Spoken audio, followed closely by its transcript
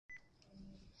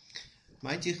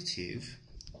My dichtiv,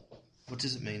 what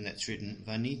does it mean that's written?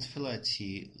 Vani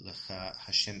tefillati lecha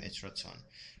Hashem et ratzon.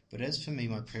 But as for me,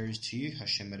 my prayer is to you,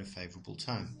 Hashem, at a favourable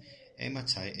time.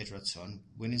 Matai et ratzon,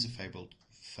 when is a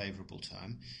favourable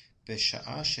time?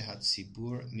 Besha'a shehat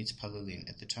tzibur mitpalelin,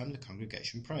 at the time the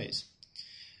congregation prays.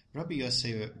 Rabbi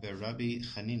Yossi bar Rabbi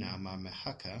Chanina amar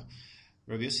mehaka.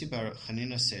 Rabbi Yossi bar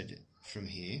Chanina said from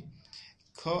here,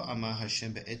 Ko amar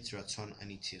Hashem be'et ratzon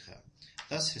aniticha.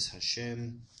 Thus says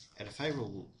Hashem, at a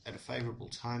favourable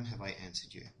time have I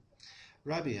answered you.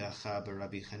 Rabbi Acha bar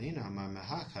Rabbi Chanina amar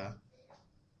mehaka.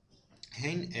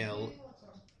 Hein el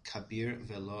kabir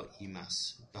velo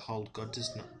imas. Behold, God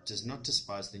does not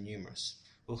despise the numerous.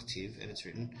 Uchtiv, and it's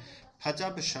written,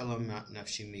 Pada b'shalom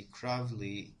nafshi mikrav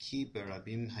li ki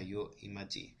berabim hayo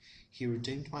imadi. He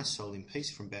redeemed my soul in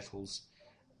peace from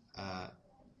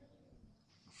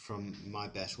my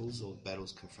battles, or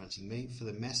battles confronting me, for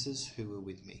the masses who were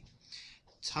with me.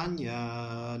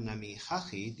 Tanya nami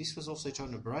hachi. This was also taught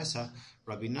in Baraisa.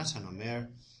 Rabbi Natan Omer,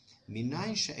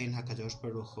 Minayin she'en hakadosh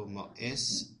baruch hu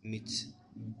mo'es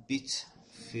bit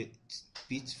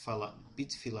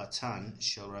filatan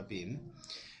shel rabim.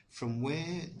 From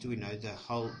where do we know that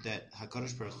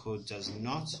Hakadosh Baruch Hu does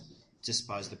not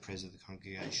despise the prayers of the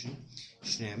congregation?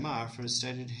 Shneimar, for it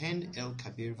stated, Hen el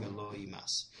kabir velo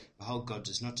imas. Behold, God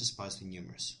does not despise the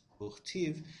numerous.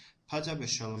 Uchtiv pada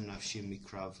b'shalom nafshi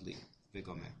mikrav li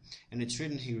v'gomer. And it's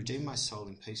written, He redeemed my soul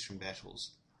in peace from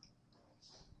battles.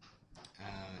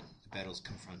 The battles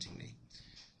confronting me.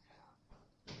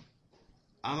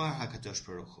 Amar Hakadosh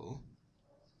Baruch Hu,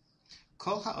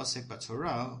 Kol ha'osek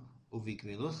b'Torah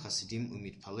uvigmilut chasidim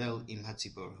umitpalel im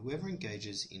hatzibor. Whoever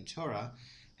engages in Torah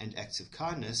and acts of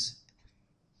kindness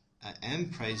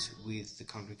and prays with the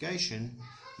congregation,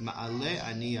 ma'ale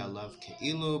ani alav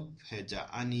ke'ilu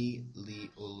peda'ani li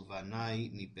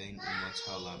ulvanai mibein umot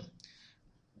ha'olam.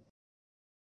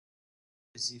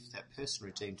 As if that person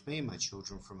redeemed me and my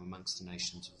children from amongst the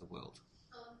nations of the world.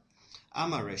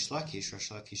 Amar Resh Lakish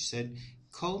said,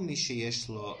 Kol mi sheyesh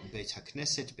lo beit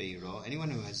hakneset beiro, anyone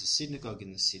who has a synagogue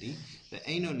in the city,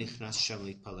 ve'eino nichnas sham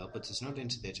litpalel, but does not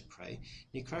enter there to pray,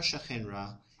 nikra shachen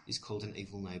ra, is called an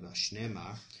evil neighbor.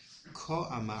 Shneimar, Ko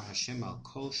amar Hashem al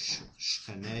kol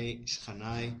shchanai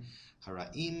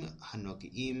haraim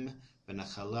hanogiim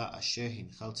v'nachala asher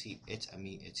hinchalti et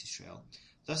ami et Israel.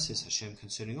 Thus says Hashem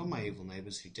concerning all my evil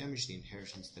neighbors who damage the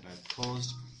inheritance that I have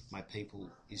caused my people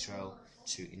Israel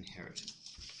to inherit.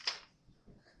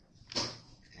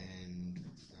 And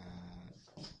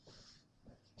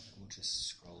we'll just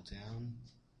scroll down.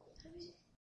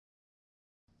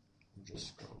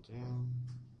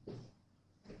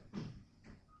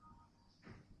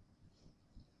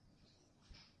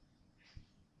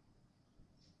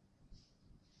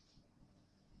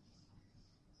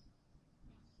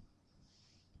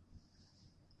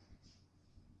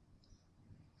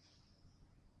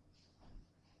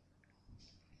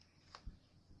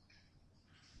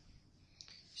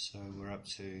 So we're up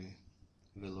to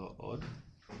Velo Od,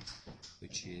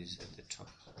 which is at the top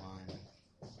line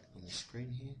on the screen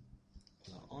here.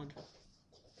 Velo Od.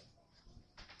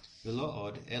 Velo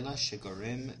Od, Ela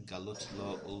Shegorem Galut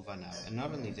Lo Ulvanav. And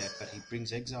not only that, but he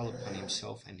brings exile upon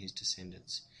himself and his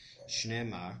descendants.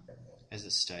 Shneimar, as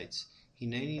it states,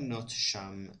 Hineni not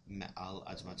sham me'al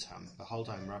admatam. Behold,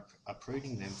 I am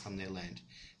uprooting them from their land.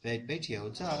 Ve'et Beit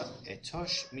Yehuda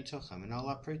etosh mitochem, and I'll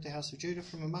uproot the house of Judah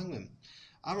from among them.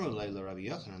 Amru Leila Rabbi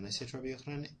Yochanan, they said to Rabbi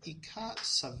Yochanan, Ika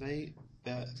Savei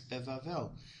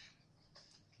Bevavel.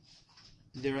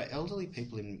 There are elderly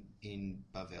people in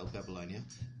Bavel, Babylonia.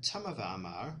 Tamava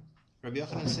Amar, Rabbi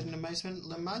Yochanan said in amazement,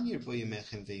 Leman yirbu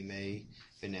yemechem v'yimei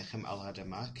v'nechem al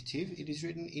hadamah k'tiv. It is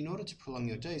written, in order to prolong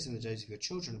your days and the days of your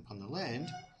children upon the land,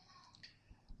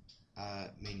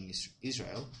 meaning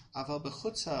Israel, aval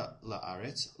bechutza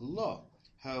la'aretz lo.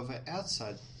 However,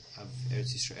 outside of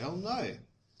Eretz Israel, no.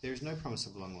 There is no promise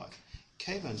of long life.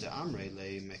 Kevan de Amre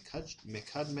le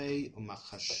mekadme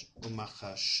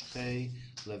umachashche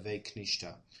leve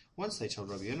knishta. Once they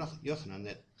told Rabbi Yochanan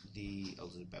that the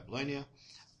elders of Babylonia,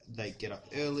 they get up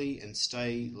early and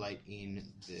stay late in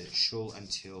the shul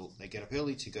until they get up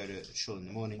early to go to shul in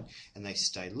the morning, and they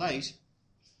stay late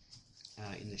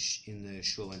in the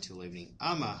shul until evening.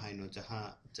 Ama hainu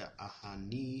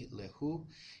da'ahani lehu.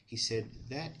 He said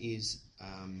that is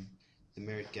the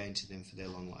merit gained to them for their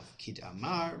long life. Kid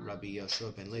Amar, Rabbi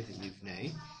Yoshua ben Levi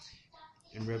livnei,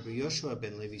 and Rabbi Yoshua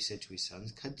ben Levi said to his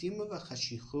sons, Kadimu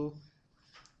v'chashichu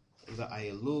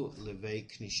v'ayelu levei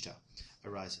knishta.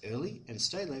 Arise early and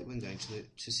stay late when going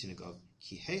to synagogue.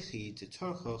 Ki hechi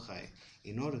detorcho chai,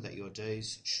 in order that your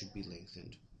days should be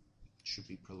lengthened, should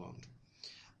be prolonged.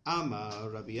 Amar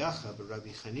Rabbi Yacha bar Rabbi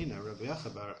Chanina. Rabbi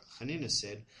Yacha bar Chanina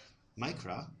said,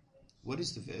 Maikra, what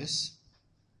is the verse?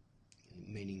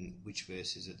 Meaning, which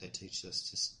verse is it that teaches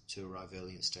us to arrive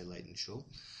early and stay late in shul?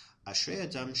 Ashrei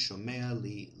Adam shomea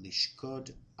li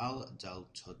lishkod al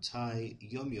daltotai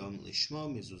yom yom lishmo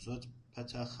mezuzot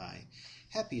patachai.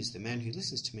 Happy is the man who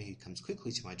listens to me, who comes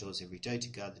quickly to my doors every day to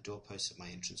guard the doorposts of my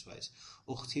entranceways.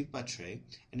 Uchtiv batre,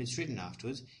 and it's written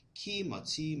afterwards, Ki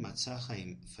motzi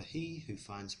matzachaim, for he who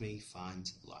finds me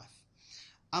finds life.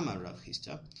 Amar Rav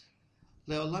Chisda,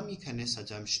 Le'olam yikanes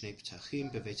adam shnei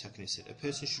ptachim beveit hakneset. A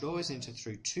person should always enter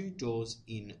through two doors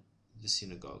in the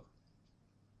synagogue.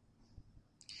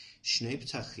 Shnei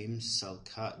ptachim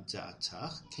salka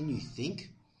da'atach. Can you think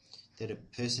that a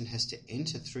person has to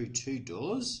enter through two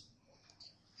doors?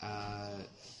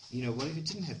 What if it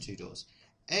didn't have two doors?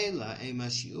 Ela ema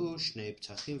shi'ur shnei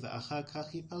ptachim va'achar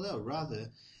kach yipalel.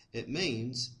 Rather, it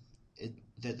means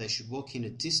that they should walk in a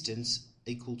distance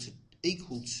equal to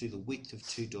the width of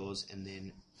two doors and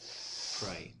then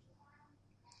pray.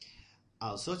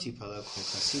 Al zot yipalel kol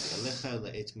chasid elecha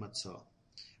le'et matzah.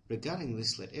 Regarding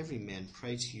this, let every man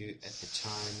pray to you at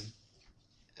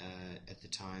the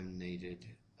time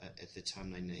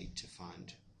they need to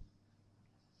find.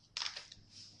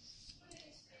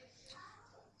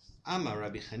 Amar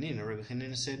Rabbi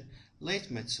Chanina said, Leit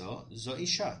metzah zo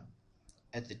isha.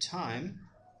 At the time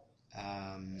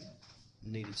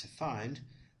needed to find,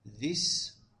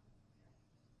 this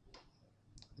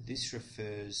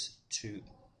refers to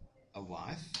a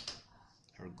wife,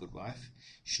 or a good wife.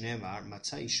 Shneimar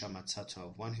matzah isha matzah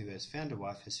tov. One who has found a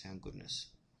wife has found goodness.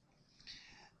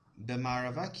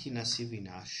 B'ma'arava ki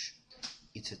nasivinash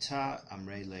itata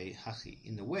amrei le hachi.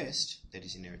 In the west, that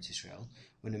is in Eretz Israel,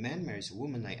 when a man marries a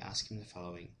woman, they ask him the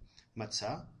following: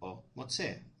 matzah or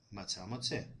motzeh? Matzah,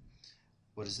 motzeh.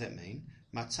 What does that mean?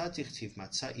 Matzah tichtiv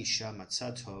matzah isha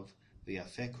matzah tov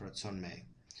v'yafek ratzon mei.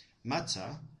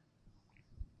 Matzah,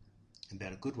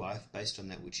 about a good wife, based on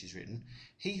that which is written.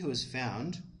 He who has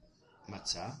found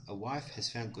matzah, a wife, has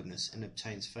found goodness and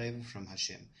obtains favor from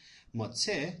Hashem.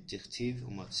 Motzeh tichtiv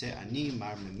u'motzeh ani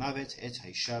mar memavet et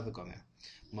haisha v'gomer.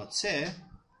 Motzeh,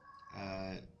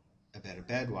 about a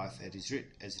bad wife, as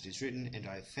it is written, and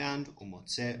I have found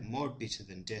u'motzeh, more bitter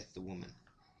than death, the woman.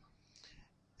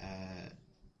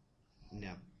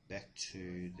 Now back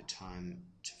to the time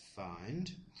to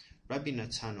find. Rabbi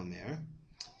Natan Omer,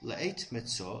 La'et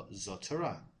metzah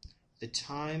zotorah. The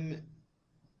time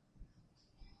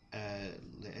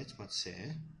La'et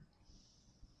matzeh,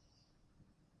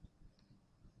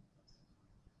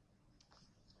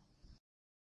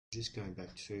 just going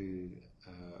back to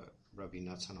Rabbi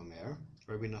Natan Omer.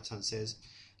 Rabbi Natan says,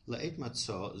 La'et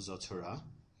matzah zotorah.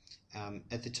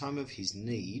 At the time of his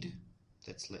need,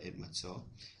 that's La'et matzah.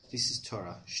 This is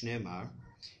Torah. Shneimar,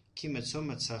 Ki matzah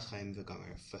matzah chaim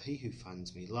v'gomer. For he who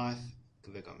finds me life,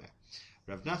 v'gomer.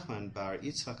 Rav Nachman bar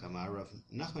Yitzchak Amar. Rav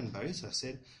Nachman bar Yitzchak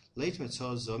said, Leit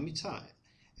matzah zo mitah.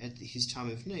 At his time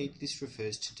of need, this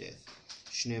refers to death.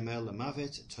 Shneimar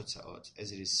lamavet totzaot.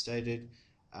 As it is stated,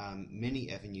 many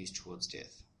avenues towards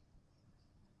death.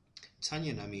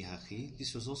 Tanya nami hachi.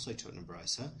 This was also taught in a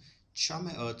brisa.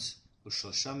 Chameot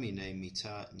u'shlosha minei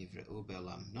mita nivreu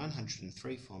be'olam.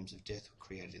 903 forms of death were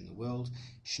created in the world.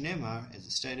 Shneimar, as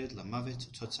it stated, lamavet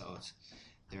totzaot.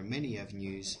 There are many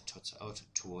avenues, totzaot,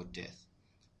 toward death.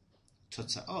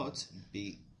 Totzaot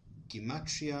be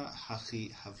gimatria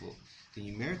hachi havu. The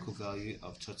numerical value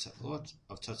of totzaot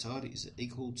is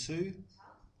equal to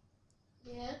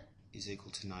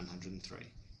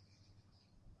 903.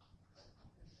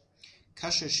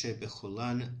 Kasha she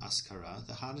bechulan askara.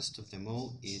 The harshest of them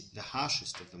all is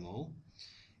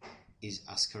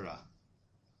askara.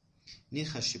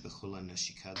 Nicha she bechulan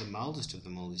nashika. The mildest of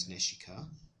them all is neshika.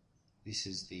 This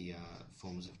is the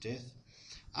forms of death.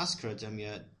 Askara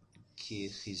damya ki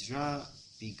chizra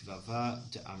bigvava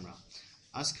de amra.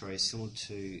 Askara is similar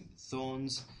to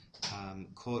thorns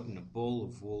caught in a ball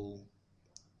of wool.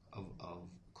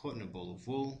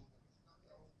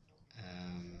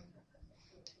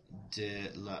 De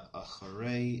la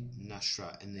acharei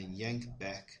nashra, and then yanked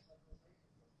back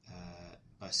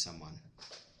by someone.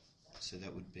 So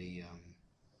that would be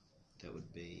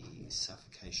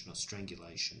suffocation or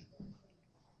strangulation.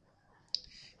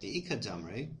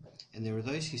 Damre, and there are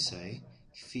those who say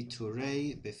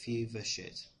fiturei befi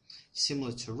vashet,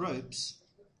 similar to ropes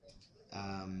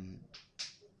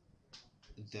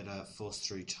that are forced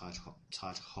through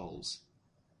tight holes.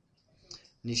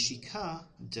 Nishika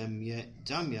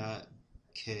damya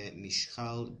ke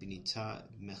mishchal binita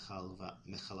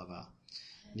mechalava.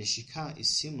 Nishika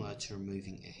is similar to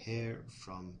removing a hair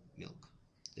from milk.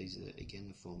 These are again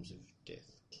the forms of death.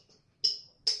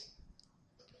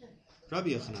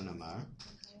 Rabbi Yochanan Amar.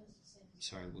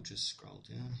 Sorry, we'll just scroll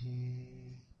down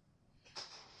here.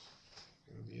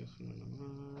 Rabbi Yochanan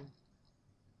Amar.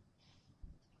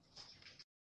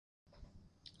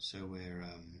 So we're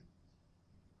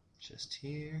just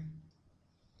here.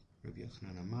 Rabbi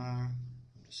Yochanan Amar.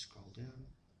 I'll just scroll down.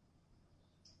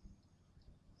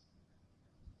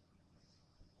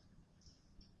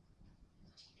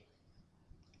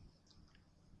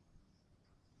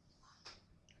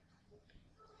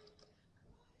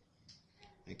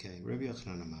 Okay, Rabbi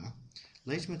Yochanan Amar.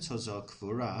 Leit Matzozah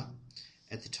Kvura,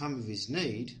 at the time of his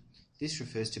need, this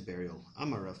refers to burial.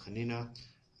 Amar Rav Chanina,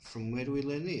 from where do we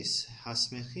learn this?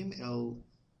 Hasmechim el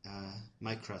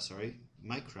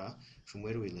Mikra, from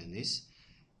where do we learn this?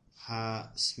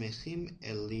 Hasmechim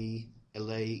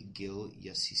elei gil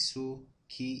yasisu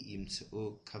ki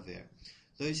yimtzu kaver.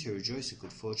 Those who rejoice at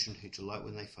good fortune, who delight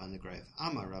when they find the grave.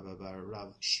 Amar Rabba bar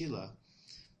Rav Shila,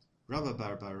 Rabba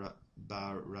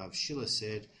bar Rav Shila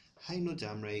said, Haynu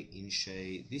damre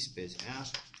inshe, this bears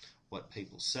out what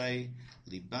people say,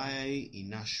 Libaye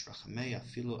inash rachamei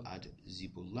afilu ad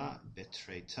zibula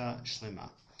betreta shlema.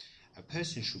 A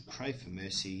person should pray for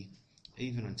mercy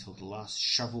even until the last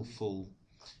shovelful,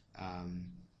 and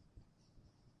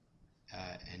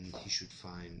he should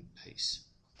find peace.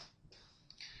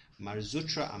 Mar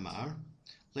Zutra Amar,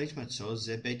 leit matzo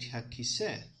ze beit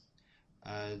hakiseh.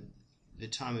 The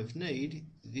time of need,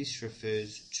 this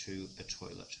refers to a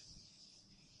toilet.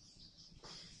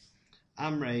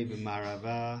 Amrei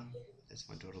b'marava, that's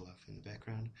my daughter laughing in the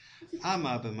background.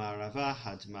 Amar b'marava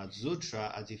hadmad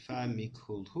zutra adifa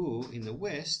mikulhu, in the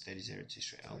west, that is Eretz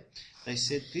Israel. They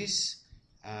said this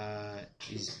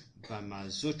is b'mar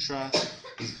zutra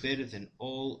is better than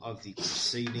all of the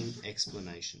preceding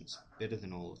explanations, better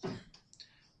than all of them.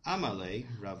 Amale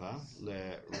Rava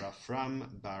le Rafram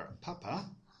bar Papa.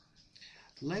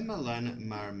 Lemalan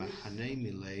mar mahane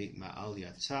mile ma'al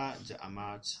yata de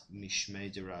amat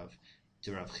mishmei derav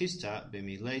chista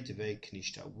b'mile deve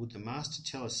knishta. Would the master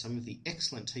tell us some of the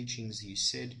excellent teachings you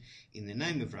said in the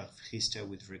name of Rav Chista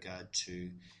with regard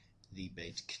to the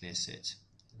Beit Knesset,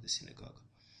 the synagogue?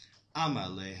 Amar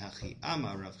lehachi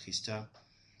amar Rav Chista.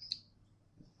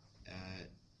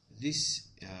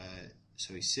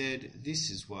 So he said, this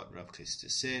is what Rav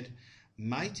Chista said.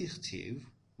 Maitichtiv.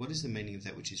 What is the meaning of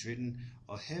that which is written?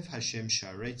 Ohev Hashem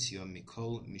Sharei Tzion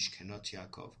Mikol Mishkenot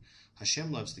Yaakov.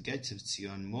 Hashem loves the gates of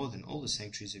Tzion more than all the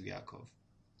sanctuaries of Yaakov.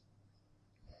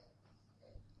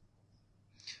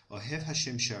 Ohev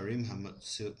Hashem Sharim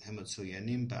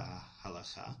Hamatsuyanim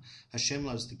Ba'Halacha. Hashem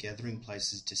loves the gathering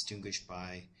places distinguished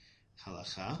by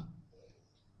Halacha,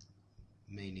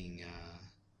 meaning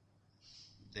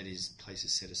that is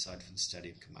places set aside for the study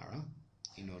of Gemara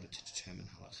in order to determine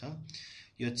Halacha.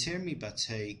 Yoter mi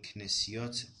batei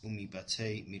knesiot umi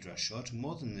batei midrashot,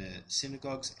 more than the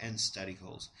synagogues and study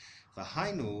halls.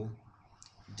 V'hainu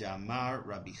damar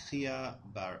Rabbi Chia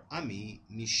bar Ami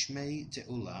mishmei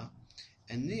de'ula,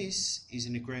 and this is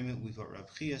in agreement with what Rabbi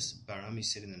Chia bar Ami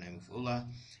said in the name of Ula.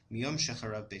 Miyom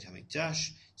shacharav Beit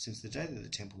Hamikdash, since the day that the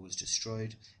temple was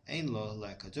destroyed. Ein lo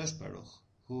la'kadosh baruch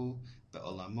hu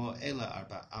be'olamo ela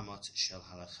arba amot shel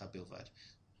halacha bilvad.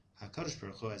 HaKadosh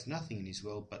Baruch Hu has nothing in his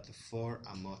world but the 4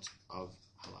 amot of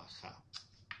halacha.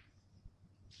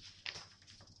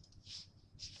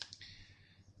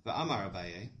 Va'amar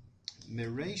Abaye,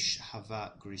 Mereish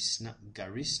hava garisna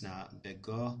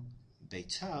bego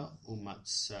beita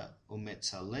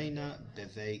umetzalena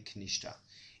bevei knishta.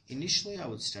 Initially I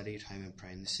would study at home and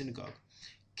pray in the synagogue.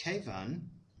 Kevan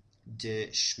de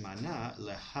shmana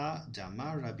leha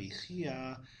damar Rabbi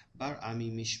Chia bar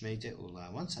Ami mishmei de Ula.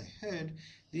 Once I heard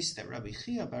this, that Rabbi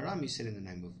Chia bar Ami said in the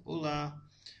name of Ula,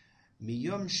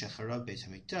 miyom shecharav Beit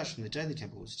Hamikdash, from the day the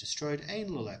temple was destroyed,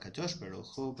 ein lo la'kadosh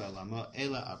baruch hu be'olamo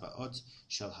ela arbaot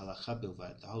shel halacha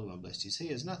bilvad. The Holy One, blessed is He,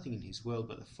 has nothing in His world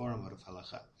but the 4 amot of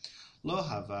halacha. Lo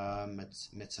hava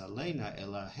metzalena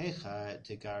ela hecha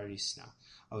degarisna.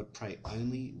 I would pray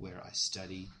only where I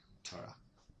study Torah.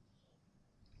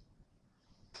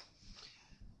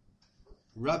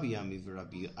 Rabbi Ami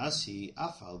v'Rabbi Asi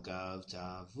afal gav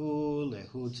davu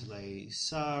lehut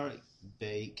le'sar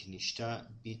be'knishta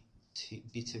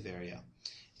b'Tiberia.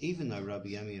 Even though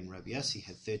Rabbi Ami and Rabbi Asi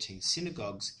had 13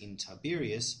 synagogues in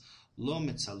Tiberias, lo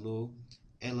metzalu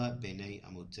ela b'nei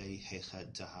amudei hecha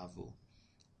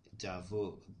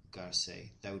davu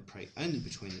garse. They would pray only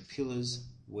between the pillars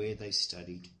where they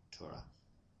studied Torah.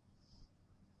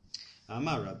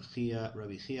 Amar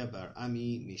Rabbi Chia bar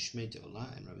Ami mishmei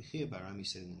de'ola, and Rabbi Chia bar Ami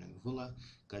said in the name of Ula,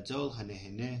 Gadol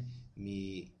hanehene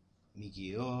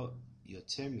migio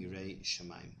yoter mirei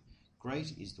shamayim.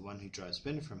 Great is the one who derives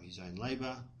benefit from his own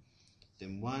labor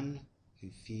than one who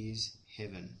fears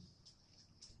heaven.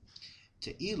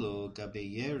 Te'ilo gabe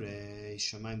yere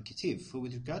shamayim ketiv. For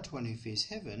with regard to one who fears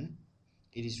heaven,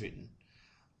 it is written,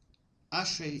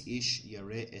 Ashrei ish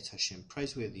yareh et Hashem.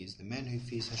 Praiseworthy is the man who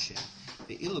fears Hashem.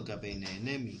 Ve'ilo gabe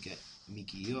ne'eneh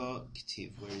migio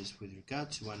ketiv. Whereas with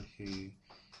regard to one who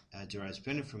derives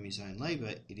benefit from his own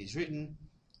labor, it is written,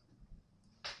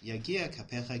 Yagia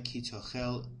kapecha ki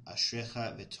tochel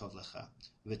ashrecha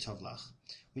v'tovlach.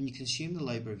 When you consume the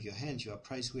labor of your hands, you are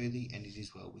praiseworthy, and it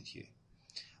is well with you.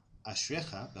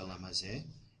 Ashrecha be'olam hazeh,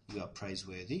 you are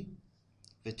praiseworthy.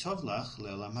 V'tovlach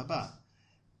le'olam haba,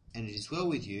 and it is well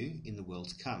with you in the world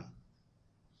to come.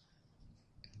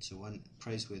 So one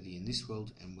praiseworthy in this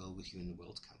world and well with you in the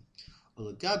world to come.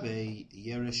 Olagabe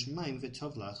yeresh maim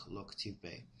v'tovlach lo k'tiv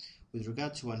be. With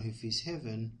regard to one who fears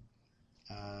heaven,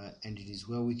 and it is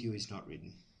well with you, is not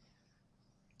written.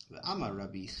 Amar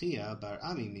Rabbi Chia bar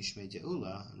Ami mishmei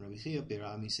de'ula, and Rabbi Chia bar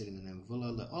Ami said in the name of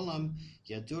Allah, le'olam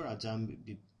yadur adam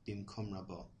bimkom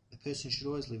rabo. A person should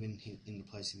always live in the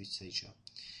place of his teacher.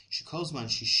 Shekolzman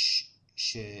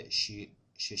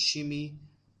sheshimi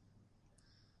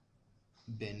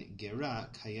ben Gera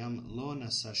kayam lo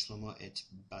nasa Shlomo et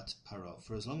bat Paro.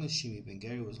 For as long as Shimi ben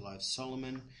Gera was alive,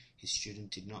 Solomon, his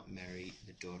student, did not marry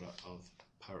the daughter of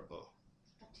Paro.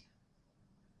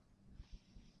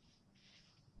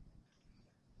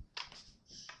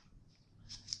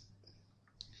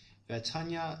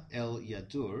 Vatanya el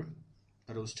Yadur,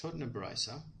 but it was taught in a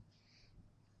Baraisa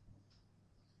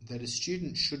that a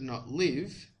student should not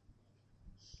live,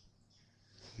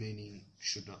 meaning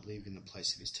should not live in the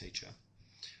place of his teacher.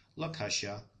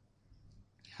 Lakasha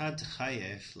had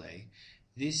chayef le.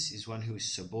 This is one who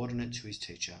is subordinate to his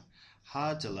teacher.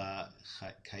 Hadala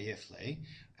chayef le,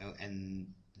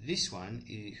 and this one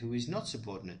who is not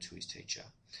subordinate to his teacher.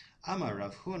 Amar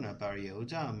Rav Huna bar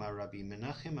Yehuda, Amar Rabbi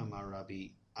Menachem, Amar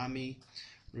Rabbi Ami.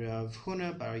 Rav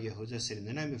Huna bar Yehuda said in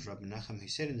the name of Rabbi Menachem, who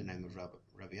said in the name of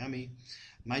Rabbi Ami,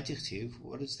 Ma'tichtiv,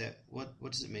 what is that? What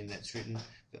does it mean that's written?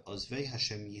 Ve'ozvei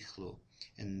Hashem yichlu,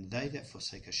 and they that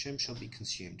forsake Hashem shall be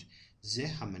consumed. Zeh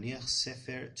hamaniach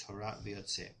sefer Torah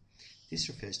v'yotzeh. This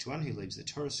refers to one who leaves the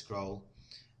Torah scroll,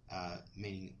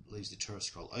 meaning leaves the Torah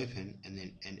scroll open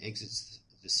and exits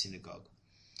the synagogue.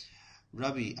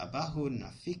 Rabbi Abahu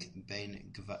nafik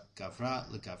ben gavra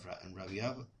legavra, and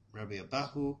Rabbi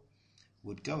Abahu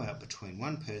would go out between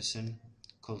one person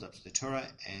called up to the Torah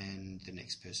and the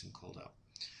next person called up.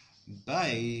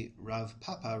 By Rav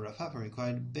Papa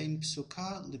inquired, Ben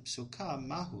psuka lipsuka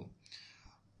mahu.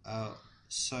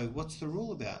 So what's the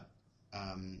rule about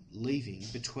leaving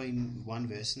between one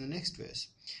verse and the next verse?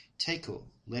 Teiko,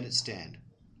 let it stand,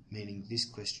 meaning this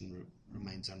question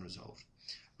remains unresolved.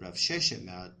 Rav Sheshet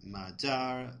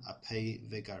ma'adar apei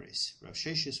vegaris. Rav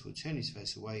Sheshet would turn his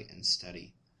face away and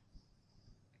study.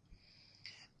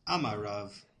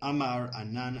 Amar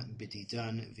Anan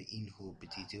bedidan ve'inhu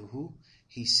bediduhu.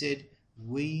 He said,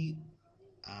 we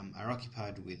are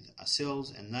occupied with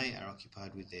ourselves, and they are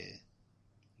occupied with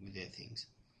their things.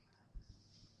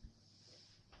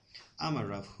 Amar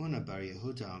Rav Huna bar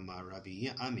Yehuda, Amar Rabbi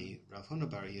Ami. Rav Huna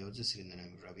bar Yehuda said in the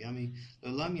name of Rabbi Ami,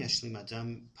 Lolam yashlim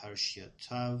adam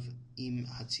parshiatav im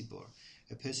hatzibor.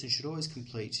 A person should always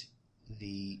complete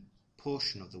the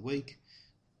portion of the week,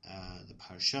 the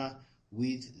parsha,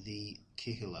 with the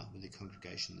kehillah, with the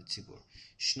congregation, the tzibur.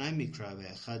 Shnai mikra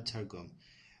ve'echad targum.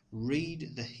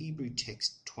 Read the Hebrew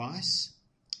text twice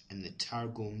and the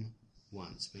targum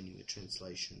once, meaning the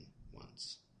translation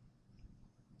once.